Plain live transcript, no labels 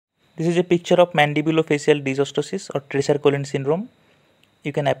This is a picture of mandibulofacial dysostosis or Treacher-Collins syndrome.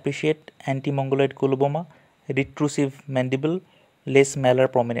 You can appreciate antimongoloid coloboma, retrusive mandible, less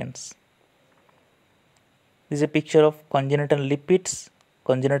malar prominence. This is a picture of congenital lip pits,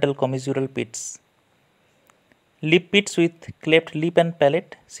 congenital commissural pits. Lip pits with cleft lip and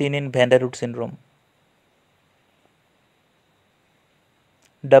palate seen in Van der Rohe syndrome.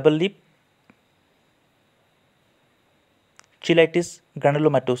 Double lip, cheilitis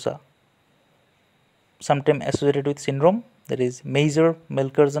granulomatosa, sometimes associated with syndrome, that is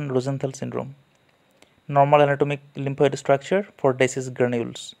Meiser-Melkersen-Rosenthal syndrome. Normal anatomic lymphoid structure for disease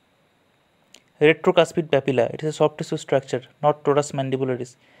granules. Retrocuspid papilla, it is a soft tissue structure, not torus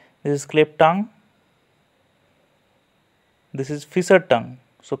mandibularis. This is cleft tongue. This is fissured tongue,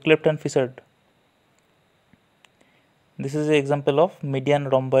 so cleft and fissured. This is an example of median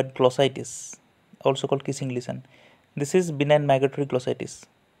rhomboid glossitis, also called kissing lesion. This is benign migratory glossitis.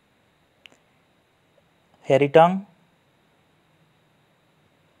 Hairy tongue,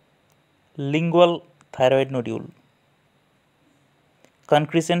 lingual thyroid nodule,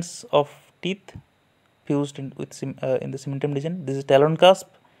 concrescence of teeth fused in the cementum region. This is talon cusp,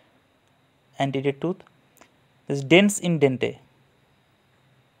 anterior tooth. This is dents in dente.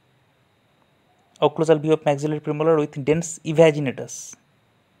 Occlusal view of maxillary premolar with dents evaginatus.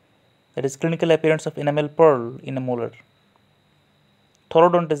 That is clinical appearance of enamel pearl in a molar.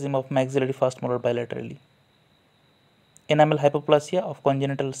 Thorodontism of maxillary first molar bilaterally. Enamel hypoplasia of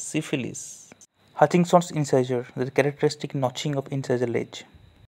congenital syphilis. Hutchinson's incisor, the characteristic notching of incisor ledge.